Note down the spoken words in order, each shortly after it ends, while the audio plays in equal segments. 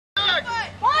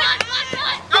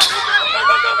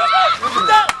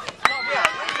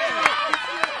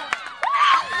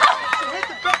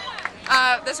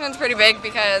this one's pretty big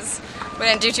because we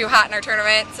didn't do too hot in our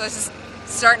tournament, so it's just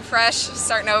starting fresh,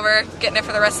 starting over, getting it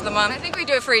for the rest of the month. I think we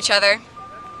do it for each other.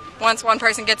 Once one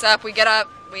person gets up, we get up,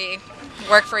 we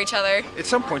work for each other. At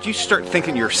some point, you start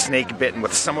thinking you're snake bitten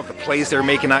with some of the plays they're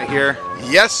making out here.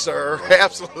 Yes, sir.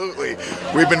 Absolutely.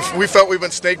 We felt we've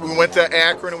been snake. We went to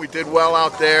Akron and we did well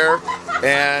out there,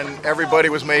 and everybody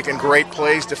was making great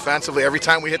plays defensively. Every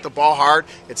time we hit the ball hard,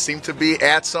 it seemed to be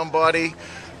at somebody.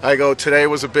 I go, today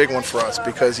was a big one for us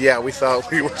because, yeah, we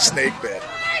thought we were snake bit.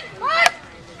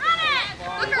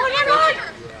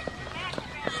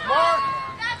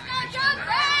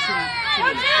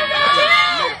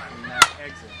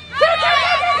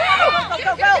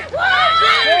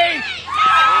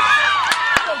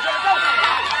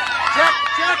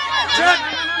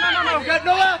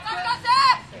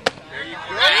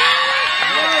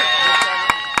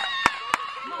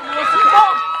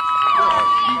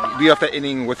 Lead off that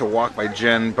inning with a walk by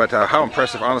Jen, but how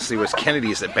impressive, honestly, was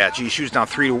Kennedy's at bat. She was down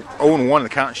 3-0-1 in the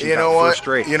count. She got the first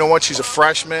straight. You know what? She's a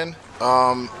freshman.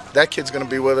 That kid's going to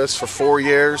be with us for 4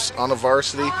 years on the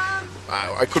varsity.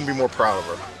 I couldn't be more proud of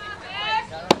her.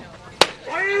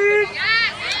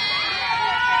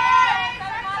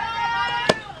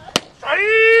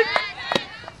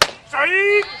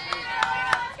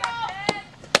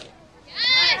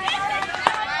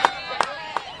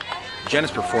 Jenna's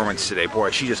performance today,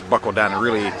 boy, she just buckled down and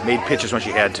really made pitches when she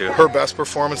had to. Her best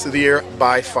performance of the year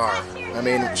by far. I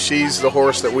mean, she's the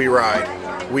horse that we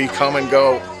ride. We come and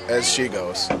go as she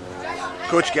goes.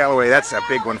 Coach Galloway, that's a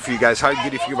big one for you guys. How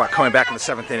do you feel about coming back in the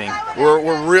 7th inning?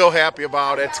 We're real happy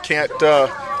about it. Can't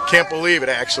believe it,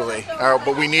 actually.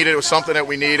 But we needed it. It was something that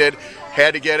we needed.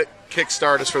 Had to get it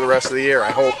kick-start us for the rest of the year,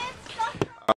 I hope.